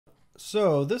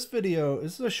So this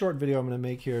is a short video I'm going to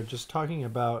make here, just talking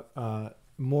about I'm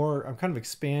kind of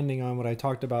expanding on what I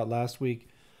talked about last week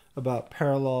about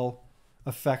parallel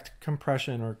effect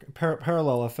compression or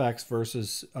parallel effects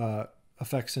versus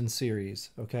effects in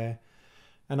series, okay?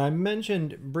 And I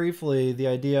mentioned briefly the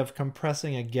idea of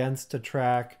compressing against a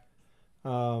track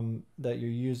that you're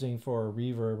using for a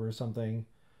reverb or something.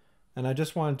 And I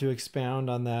just wanted to expound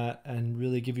on that and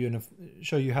really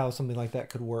show you how something like that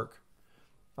could work.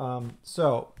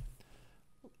 So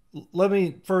let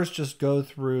me first just go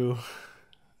through.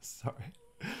 Sorry.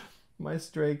 My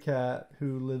stray cat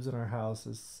who lives in our house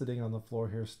is sitting on the floor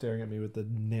here staring at me with the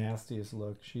nastiest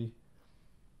look. She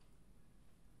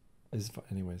is,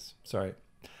 anyways, sorry.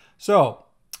 So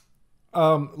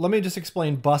let me just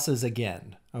explain buses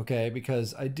again, okay?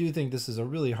 Because I do think this is a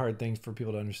really hard thing for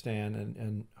people to understand,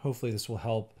 and hopefully this will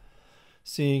help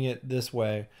seeing it this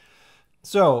way.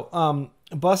 So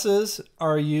buses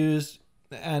are used,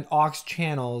 and aux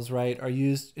channels, right, are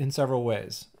used in several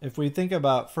ways. If we think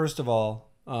about, first of all,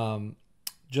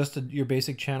 your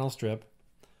basic channel strip,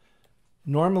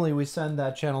 normally we send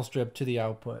that channel strip to the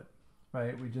output,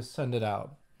 right? We just send it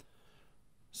out.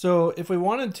 So if we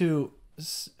wanted to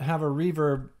have a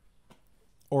reverb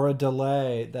or a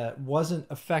delay that wasn't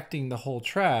affecting the whole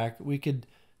track, we could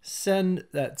send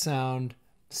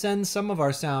some of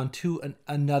our sound to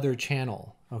another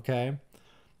channel, okay?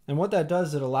 And what that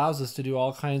does, it allows us to do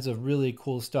all kinds of really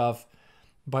cool stuff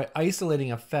by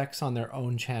isolating effects on their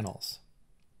own channels.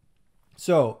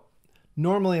 So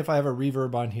normally if I have a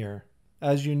reverb on here,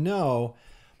 as you know,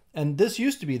 and this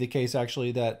used to be the case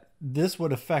actually, that this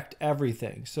would affect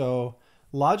everything. So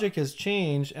Logic has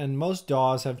changed, and most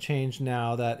DAWs have changed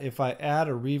now, that if I add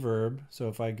a reverb, so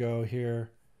if I go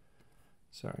here,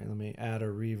 sorry, let me add a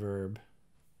reverb.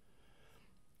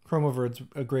 Chromavert's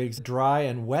a great dry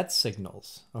and wet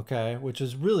signals, okay, which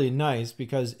is really nice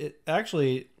because it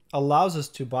actually allows us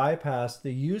to bypass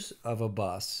the use of a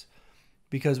bus,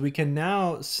 because we can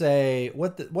now say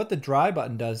what the dry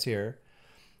button does here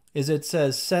is it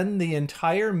says send the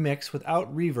entire mix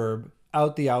without reverb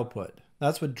out the output.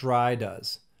 That's what dry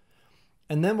does.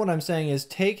 And then what I'm saying is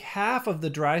take half of the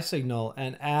dry signal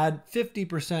and add 50%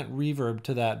 reverb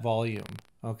to that volume,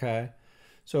 okay?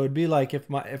 So it'd be like if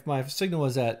my signal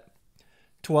was at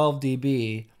 12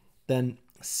 dB, then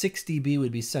 6 dB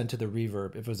would be sent to the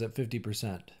reverb if it was at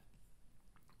 50%.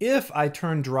 If I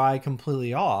turn dry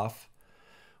completely off,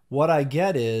 what I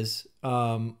get is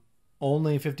only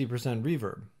 50%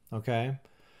 reverb, okay?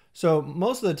 So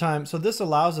most of the time, so this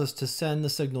allows us to send the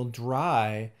signal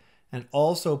dry and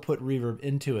also put reverb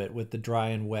into it with the dry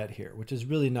and wet here, which is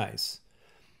really nice.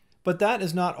 But that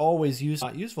is not always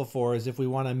useful for is if we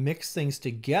want to mix things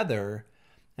together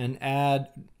and add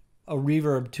a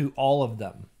reverb to all of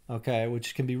them, okay,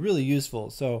 which can be really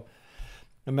useful. So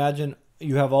imagine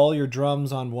you have all your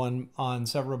drums on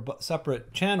several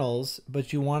separate channels,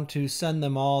 but you want to send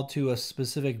them all to a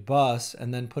specific bus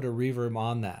and then put a reverb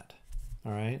on that.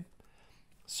 All right.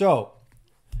 So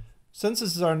since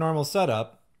this is our normal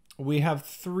setup, we have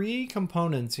three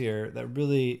components here that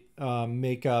really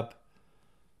make up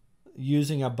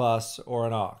using a bus or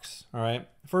an aux. All right.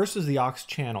 First is the aux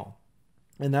channel,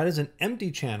 and that is an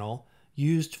empty channel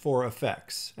used for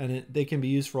effects, and they can be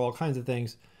used for all kinds of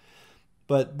things.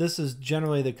 But this is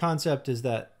generally the concept is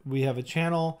that we have a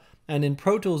channel, and in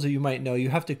Pro Tools, you might know, you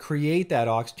have to create that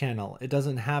aux channel. It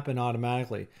doesn't happen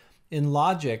automatically. In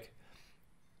Logic,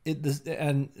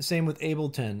 and same with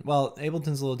Ableton. Well,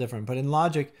 Ableton's a little different, but in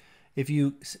Logic, if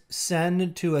you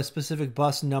send to a specific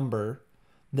bus number,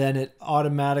 then it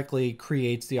automatically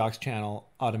creates the aux channel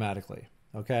automatically,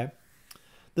 okay?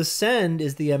 The send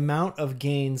is the amount of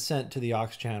gain sent to the aux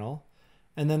channel.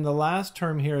 And then the last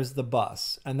term here is the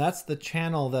bus, and that's the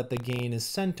channel that the gain is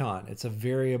sent on. It's a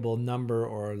variable number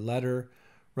or letter,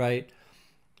 right?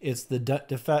 It's the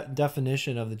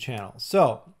definition of the channel.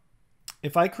 So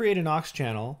if I create an aux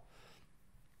channel,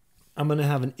 I'm going to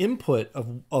have an input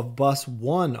of bus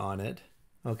 1 on it,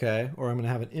 okay? Or I'm going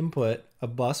to have an input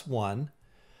of bus 1.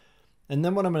 And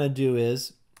then what I'm going to do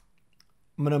is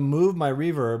I'm going to move my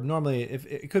reverb. Normally, if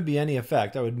it could be any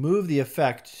effect, I would move the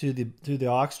effect to the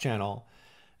aux channel.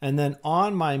 And then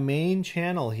on my main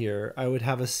channel here, I would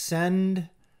have a send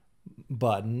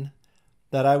button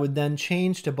that I would then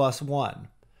change to bus 1.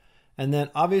 And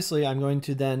then obviously I'm going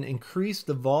to then increase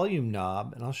the volume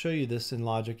knob, and I'll show you this in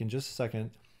Logic in just a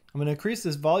second. I'm going to increase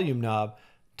this volume knob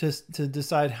to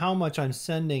decide how much I'm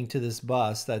sending to this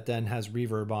bus that then has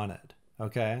reverb on it,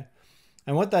 okay?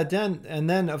 And what that then, and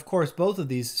then of course both of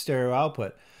these stereo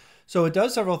output. So it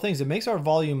does several things. It makes our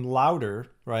volume louder,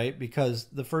 right? Because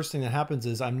the first thing that happens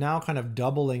is I'm now kind of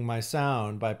doubling my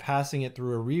sound by passing it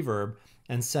through a reverb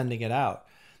and sending it out.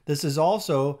 This is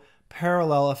also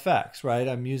parallel effects, right?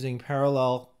 I'm using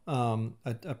parallel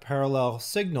a parallel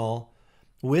signal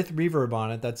with reverb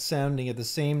on it that's sounding at the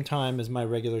same time as my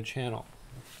regular channel.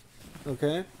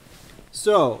 Okay,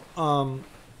 so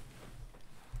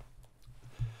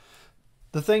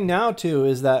the thing now too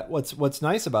is that what's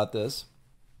nice about this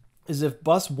is if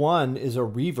bus 1 is a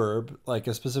reverb, like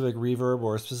a specific reverb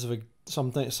or a specific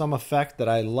some effect that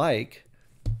I like,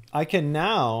 I can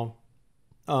now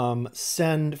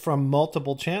send from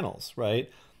multiple channels, right?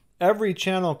 Every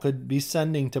channel could be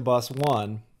sending to bus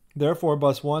 1. Therefore,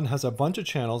 bus 1 has a bunch of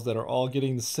channels that are all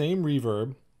getting the same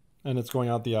reverb, and it's going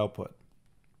out the output.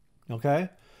 Okay?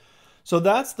 So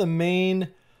that's the main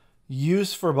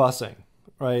use for busing,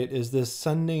 right? Is this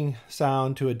sending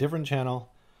sound to a different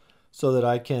channel so that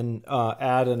I can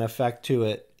add an effect to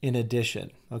it in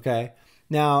addition, okay?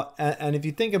 Now, and if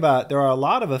you think about it, there are a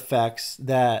lot of effects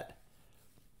that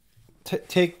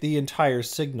take the entire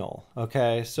signal,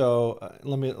 okay? So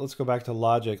let's go back to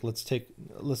Logic. Let's get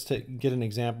an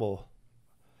example.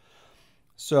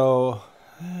 So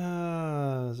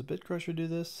does a bit crusher do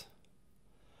this?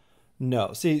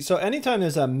 No. See, so anytime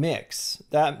there's a mix,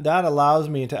 that allows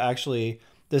me to actually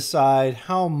decide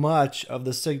how much of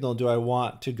the signal do I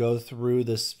want to go through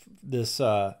this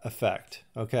effect,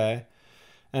 okay?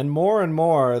 And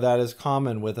more that is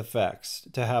common with effects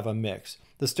to have a mix.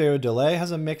 The stereo delay has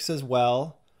a mix as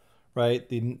well, right?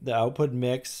 The output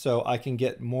mix, so I can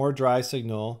get more dry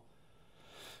signal.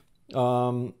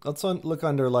 Let's look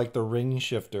under like the ring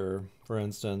shifter, for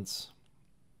instance.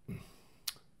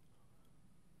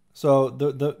 So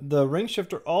the ring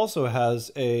shifter also has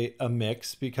a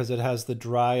mix because it has the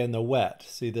dry and the wet.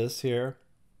 See this here?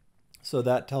 So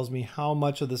that tells me how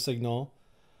much of the signal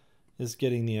is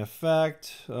getting the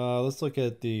effect. Let's look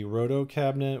at the Roto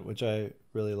cabinet, which I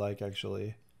really like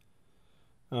actually.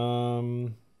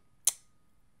 So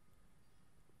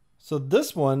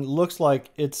this one looks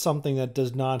like it's something that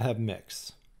does not have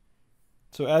mix.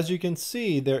 So as you can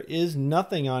see, there is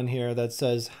nothing on here that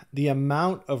says the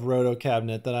amount of Roto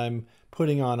cabinet that I'm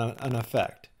putting on an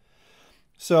effect.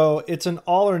 So it's an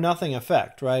all or nothing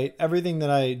effect, right? Everything that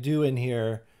I do in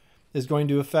here is going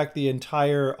to affect the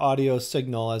entire audio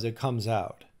signal as it comes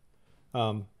out.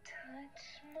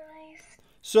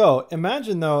 So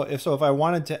imagine though, if I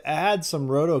wanted to add some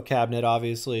Roto cabinet,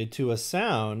 obviously, to a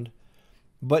sound,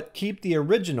 but keep the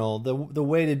original, the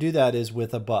way to do that is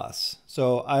with a bus.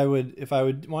 So if I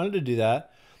wanted to do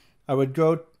that, I would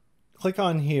click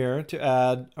on here to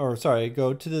add, or sorry,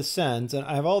 go to the sends, and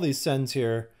I have all these sends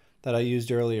here that I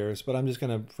used earlier, but I'm just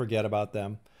going to forget about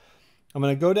them. I'm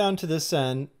going to go down to this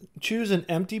send, choose an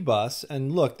empty bus,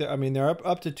 and look, there are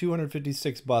up to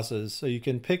 256 buses, so you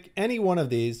can pick any one of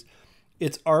these.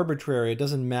 It's arbitrary, it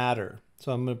doesn't matter.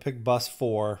 So I'm going to pick bus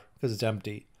 4 because it's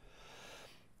empty.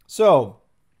 So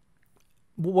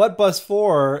what bus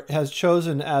 4 has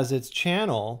chosen as its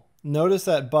channel, notice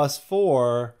that bus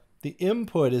 4, the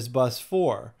input is bus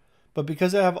 4. But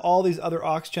because I have all these other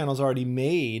aux channels already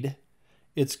made,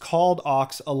 it's called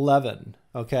aux 11.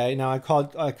 Okay, now I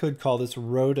could call this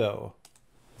Roto.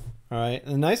 All right,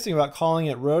 and the nice thing about calling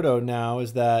it Roto now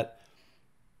is that,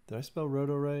 did I spell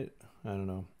Roto right? I don't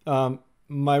know.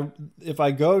 If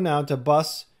I go now to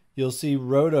bus, you'll see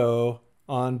Roto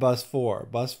on bus 4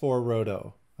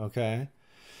 Roto. Okay.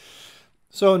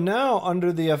 So now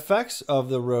under the effects of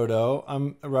the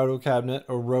Roto, Roto cabinet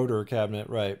or rotor cabinet,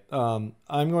 right? I'm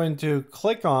going to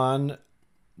click on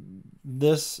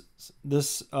this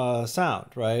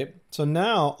sound, right? So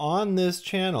now on this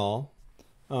channel,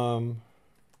 yeah,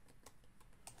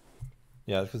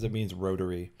 because it means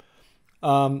rotary.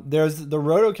 There's the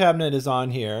Roto cabinet is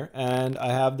on here, and I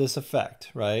have this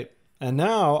effect, right? And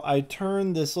now I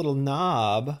turn this little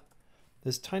knob,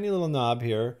 this tiny little knob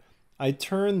here. I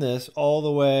turn this all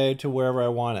the way to wherever I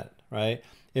want it, right?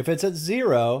 If it's at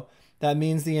 0, that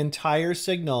means the entire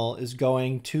signal is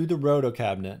going to the Roto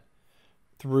cabinet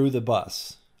through the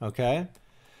bus, okay?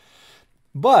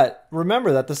 But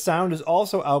remember that the sound is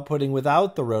also outputting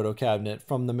without the Roto cabinet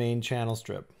from the main channel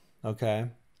strip, okay?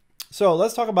 So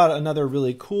let's talk about another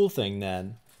really cool thing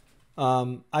then.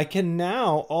 I can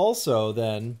now also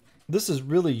then, this is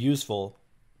really useful,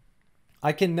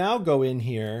 I can now go in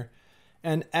here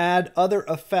and add other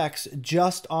effects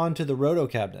just onto the Roto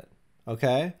cabinet,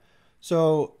 okay?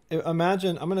 So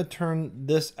imagine, I'm going to turn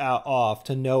this off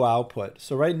to no output.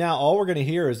 So right now, all we're going to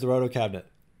hear is the Roto cabinet.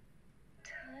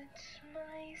 Touch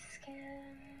my skin.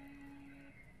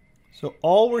 So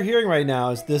all we're hearing right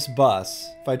now is this bus.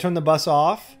 If I turn the bus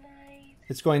off,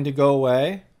 It's going to go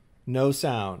away. No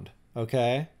sound.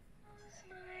 Okay?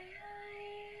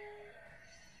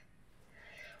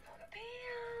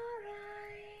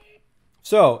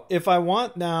 So if I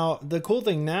want now, the cool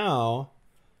thing now,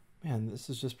 man, this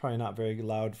is just probably not very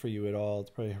loud for you at all. It's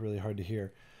probably really hard to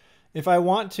hear. If I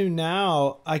want to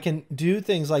now, I can do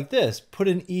things like this. Put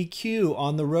an EQ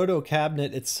on the roto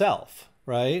cabinet itself,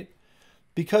 right?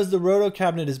 Because the roto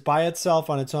cabinet is by itself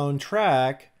on its own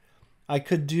track, I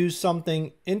could do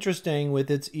something interesting with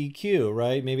its EQ,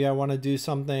 right? Maybe I want to do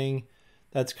something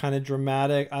that's kind of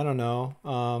dramatic. I don't know.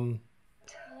 Touch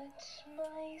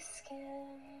my skin.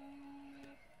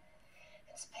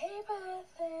 It's paper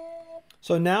thin.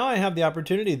 So now I have the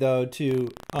opportunity, though,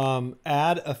 to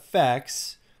add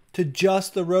effects to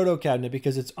just the roto cabinet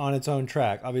because it's on its own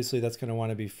track. Obviously, that's going to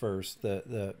want to be first,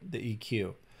 the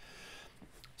EQ.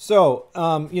 So,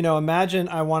 you know, imagine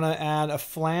I want to add a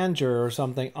flanger or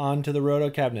something onto the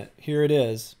roto cabinet. Here it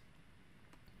is.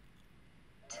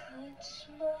 Touch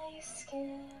my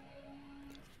skin.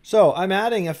 So I'm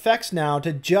adding effects now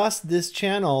to just this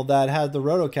channel that has the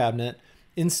roto cabinet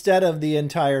instead of the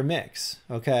entire mix,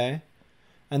 okay?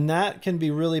 And that can be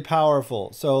really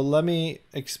powerful. So let me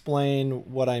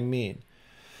explain what I mean.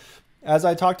 As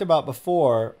I talked about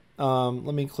before,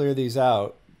 let me clear these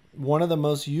out. One of the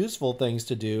most useful things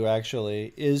to do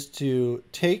actually is to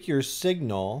take your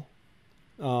signal.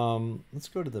 Let's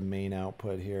go to the main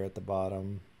output here at the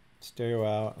bottom. Stereo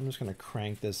out. I'm just going to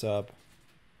crank this up.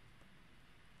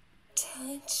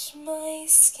 Touch my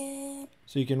skin.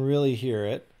 So you can really hear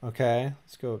it. Okay,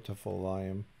 let's go up to full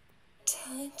volume.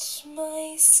 Touch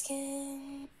my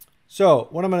skin. So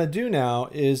what I'm going to do now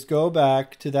is go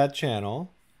back to that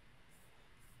channel.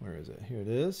 Where is it? Here it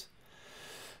is.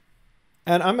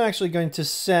 And I'm actually going to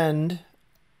send,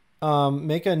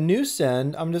 make a new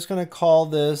send. I'm just going to call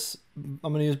this, I'm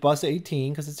going to use bus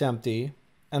 18 because it's empty.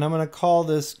 And I'm going to call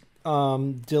this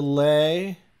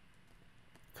delay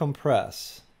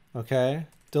compress. Okay?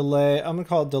 Delay, I'm going to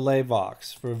call it delay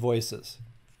vox for voices.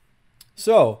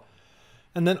 So,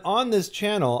 and then on this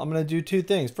channel, I'm going to do two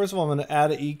things. First of all, I'm going to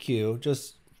add an EQ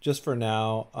just for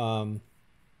now.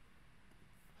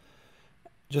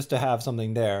 Just to have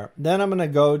something there. Then I'm going to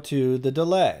go to the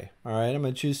delay. All right, I'm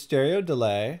going to choose stereo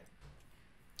delay.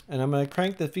 And I'm going to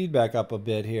crank the feedback up a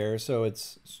bit here so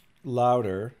it's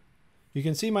louder. You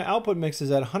can see my output mix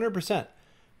is at 100%.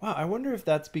 Wow, I wonder if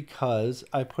that's because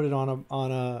I put it on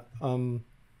an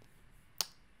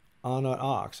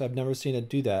aux. I've never seen it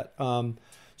do that.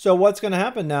 So what's going to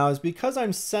happen now is because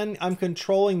I'm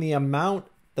controlling the amount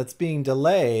that's being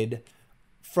delayed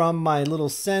from my little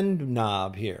send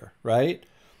knob here, right?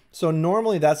 So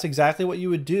normally that's exactly what you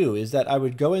would do, is that I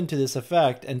would go into this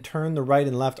effect and turn the right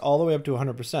and left all the way up to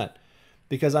 100%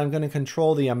 because I'm going to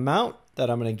control the amount that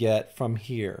I'm going to get from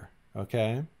here,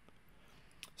 okay?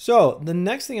 So the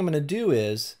next thing I'm going to do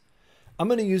is I'm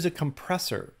going to use a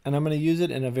compressor, and I'm going to use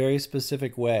it in a very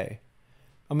specific way.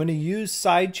 I'm going to use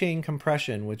sidechain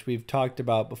compression, which we've talked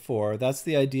about before. That's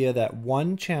the idea that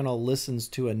one channel listens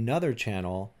to another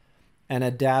channel and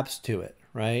adapts to it,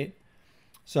 right?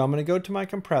 So I'm going to go to my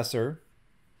compressor.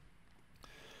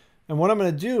 And what I'm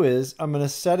going to do is I'm going to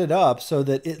set it up so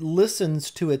that it listens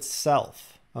to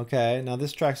itself. Okay, now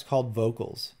this track's called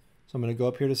vocals. So I'm going to go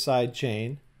up here to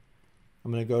sidechain.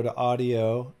 I'm going to go to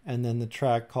audio and then the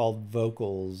track called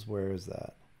vocals. Where is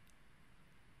that?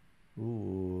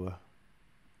 Ooh.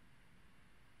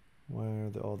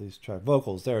 Where are all these tracks?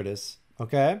 Vocals, there it is.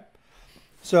 Okay.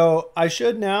 So I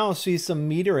should now see some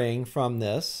metering from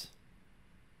this.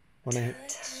 When I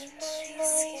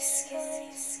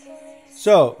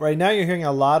So right now you're hearing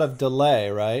a lot of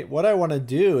delay, right? What I want to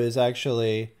do is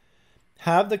actually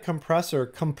have the compressor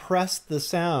compress the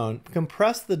sound,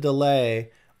 compress the delay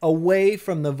away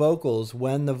from the vocals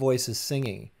when the voice is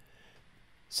singing.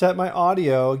 Set my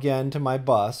audio again to my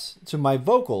bus, to my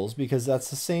vocals, because that's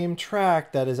the same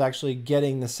track that is actually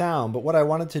getting the sound. But what I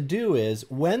wanted to do is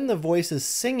when the voice is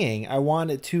singing, I want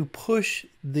it to push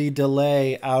the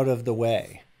delay out of the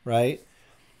way, right?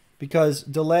 Because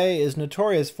delay is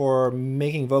notorious for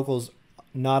making vocals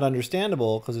not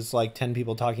understandable because it's like 10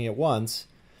 people talking at once.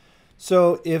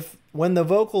 So when the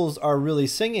vocals are really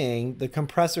singing, the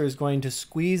compressor is going to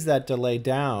squeeze that delay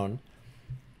down,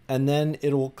 and then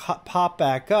it will pop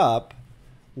back up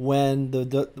when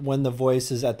the voice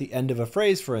is at the end of a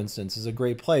phrase, for instance, is a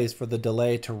great place for the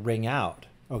delay to ring out.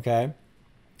 Okay,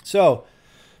 so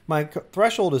my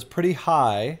threshold is pretty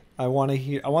high. I want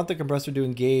the compressor to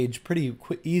engage pretty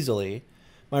easily.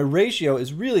 My ratio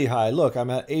is really high. Look, I'm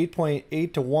at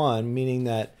 8.8 to 1, meaning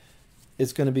that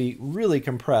it's going to be really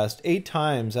compressed 8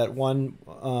 times at one.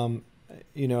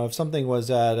 You know, if something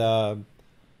was at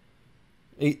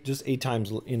just 8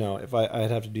 times, you know, if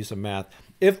I'd have to do some math.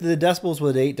 If the decibels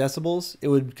was 8 decibels, it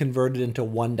would convert it into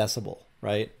 1 decibel,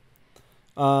 right?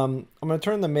 I'm going to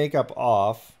turn the makeup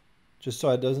off just so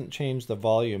it doesn't change the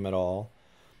volume at all.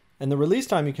 And the release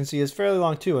time you can see is fairly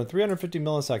long too, in 350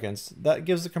 milliseconds. That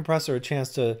gives the compressor a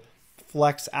chance to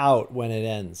flex out when it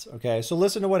ends. Okay, so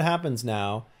listen to what happens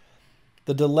now.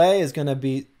 The delay is going to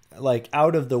be like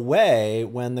out of the way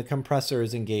when the compressor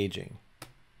is engaging.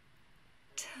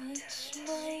 Touch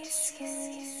my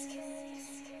skin.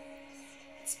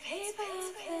 It's paper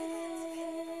thin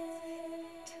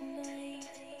tonight.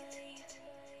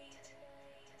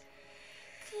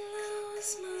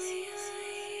 Close my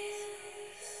eyes.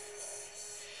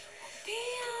 We'll be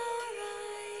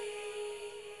alright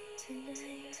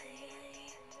tonight.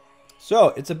 So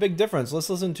it's a big difference. Let's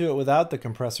listen to it without the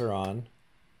compressor on.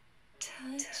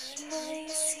 Touch my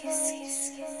skin.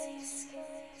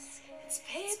 It's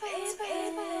paper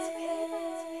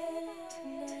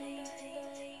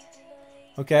tonight.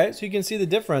 Okay, so you can see the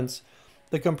difference.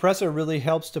 The compressor really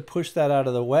helps to push that out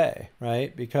of the way,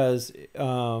 right? Because,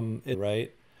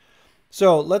 right?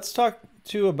 So let's talk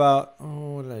too about,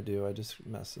 oh, what did I do? I just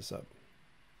messed this up.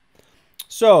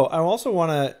 So I also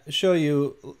want to show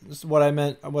you what I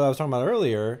meant, what I was talking about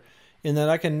earlier, in that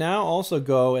I can now also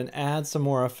go and add some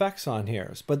more effects on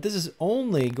here. But this is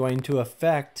only going to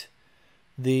affect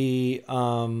the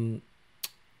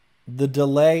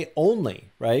delay only,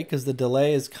 right? Because the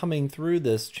delay is coming through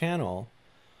this channel.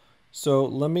 So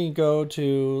let me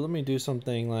do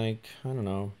something like, I don't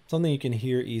know, something you can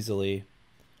hear easily.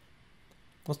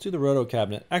 Let's do the roto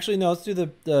cabinet. Actually, no, let's do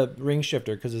the ring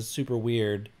shifter because it's super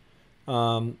weird.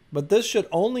 But this should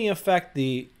only affect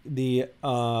the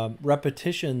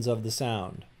repetitions of the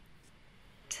sound.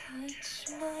 Touch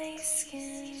my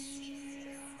skin.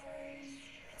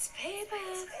 It's paper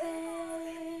thin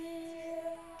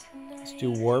tonight. Let's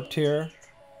do warped here.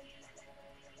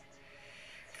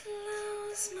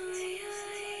 Close my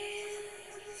eyes.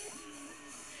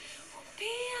 We'll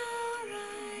be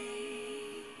alright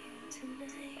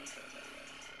tonight.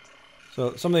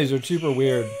 So some of these are super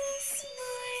weird. Kiss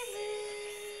my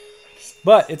lips.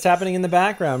 But it's happening in the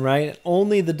background, right?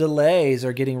 Only the delays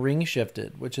are getting ring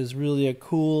shifted, which is really a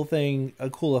cool thing, a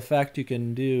cool effect you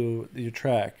can do with your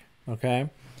track, okay?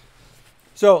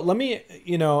 So let me,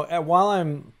 while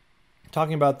I'm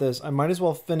talking about this, I might as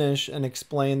well finish and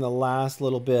explain the last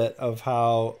little bit of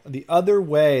how the other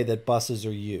way that buses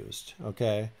are used,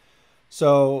 okay?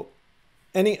 So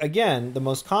again, the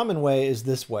most common way is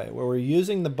this way, where we're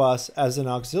using the bus as an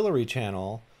auxiliary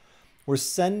channel. We're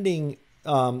sending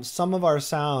some of our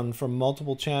sound from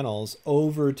multiple channels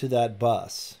over to that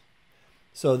bus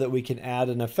so that we can add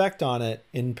an effect on it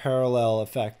in parallel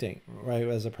affecting, right,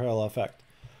 as a parallel effect.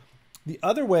 The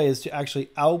other way is to actually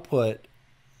output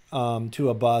to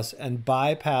a bus and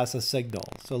bypass a signal.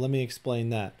 So let me explain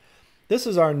that. This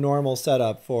is our normal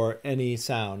setup for any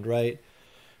sound, right?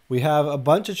 We have a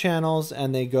bunch of channels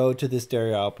and they go to the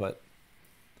stereo output.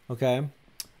 Okay.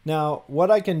 Now,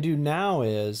 what I can do now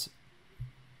is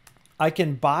I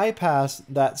can bypass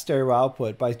that stereo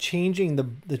output by changing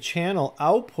the channel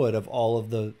output of all of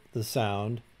the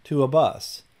sound to a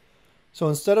bus. So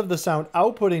instead of the sound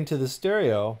outputting to the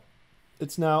stereo,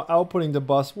 it's now outputting to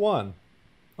bus 1.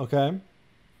 Okay.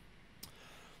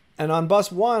 And on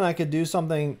bus 1, I could do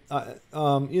something,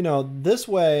 this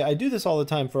way. I do this all the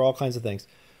time for all kinds of things.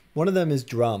 One of them is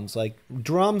drums. Like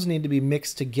drums need to be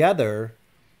mixed together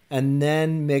and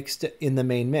then mixed in the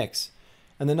main mix.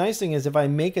 And the nice thing is if I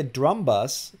make a drum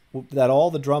bus that all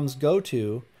the drums go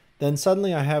to, then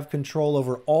suddenly I have control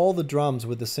over all the drums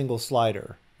with a single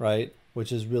slider, right?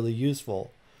 Which is really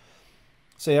useful.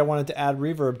 Say I wanted to add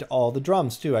reverb to all the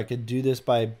drums too. I could do this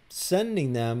by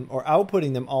sending them or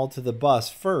outputting them all to the bus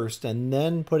first and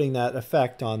then putting that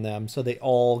effect on them so they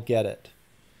all get it.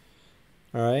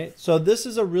 All right. So this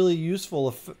is a really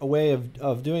useful way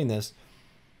of doing this.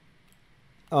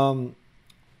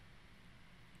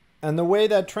 And the way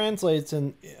that translates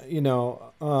in,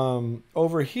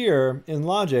 over here in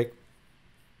Logic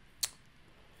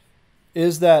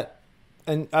is that,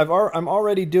 and I'm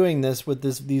already doing this with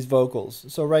these vocals.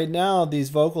 So right now these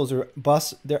vocals are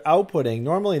they're outputting.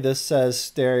 Normally this says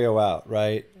stereo out,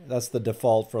 right? That's the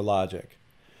default for Logic.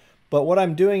 But what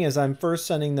I'm doing is I'm first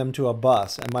sending them to a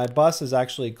bus, and my bus is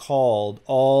actually called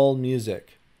All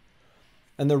Music.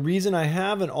 And the reason I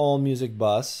have an all music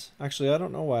bus, actually I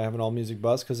don't know why I have an all music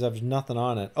bus because there's nothing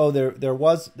on it. Oh, there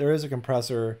is a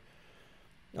compressor.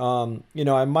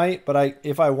 I might, but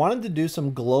if I wanted to do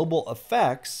some global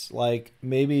effects, like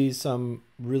maybe some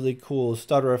really cool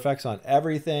stutter effects on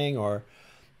everything, or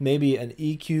maybe an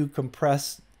EQ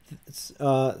compressed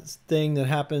thing that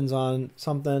happens on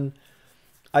something,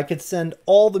 I could send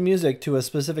all the music to a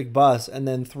specific bus and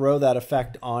then throw that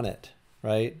effect on it,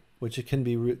 right? Which it could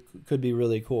be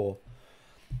really cool.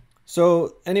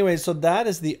 So anyway, so that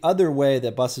is the other way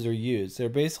that buses are used. They're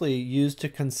basically used to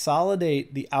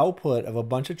consolidate the output of a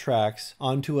bunch of tracks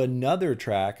onto another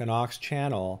track, an aux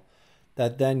channel,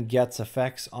 that then gets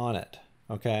effects on it.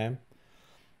 Okay.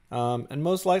 And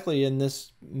most likely in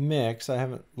this mix, I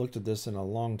haven't looked at this in a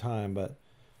long time, but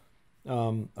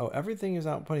oh, everything is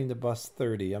outputting to bus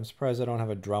 30. I'm surprised I don't have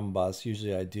a drum bus.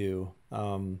 Usually I do,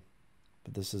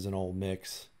 but this is an old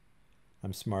mix.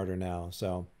 I'm smarter now.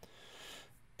 So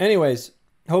anyways,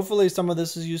 hopefully some of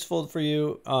this is useful for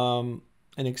you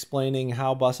in explaining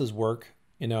how buses work,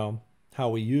 you know, how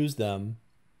we use them.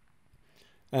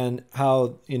 And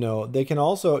how, you know, they can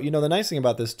also, you know, the nice thing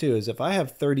about this too is if I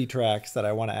have 30 tracks that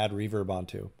I want to add reverb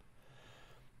onto,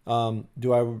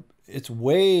 it's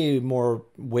way more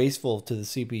wasteful to the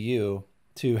CPU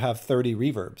to have 30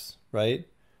 reverbs, right?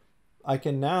 I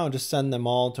can now just send them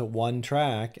all to one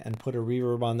track and put a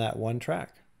reverb on that one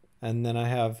track. And then I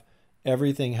have,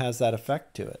 everything has that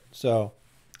effect to it. So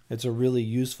it's a really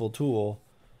useful tool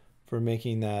for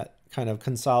making that kind of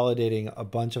consolidating a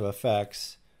bunch of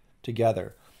effects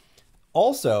together.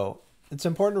 Also, it's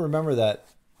important to remember that,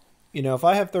 you know, if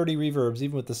I have 30 reverbs,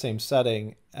 even with the same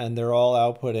setting, and they're all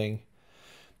outputting,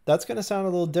 that's going to sound a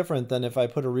little different than if I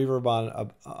put a reverb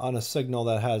on a signal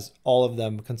that has all of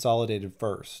them consolidated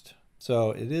first.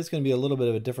 So it is going to be a little bit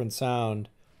of a different sound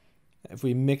if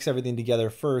we mix everything together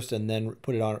first and then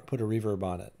put a reverb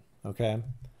on it. Okay.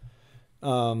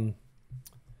 All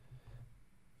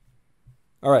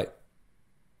right.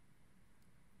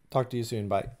 Talk to you soon.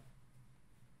 Bye.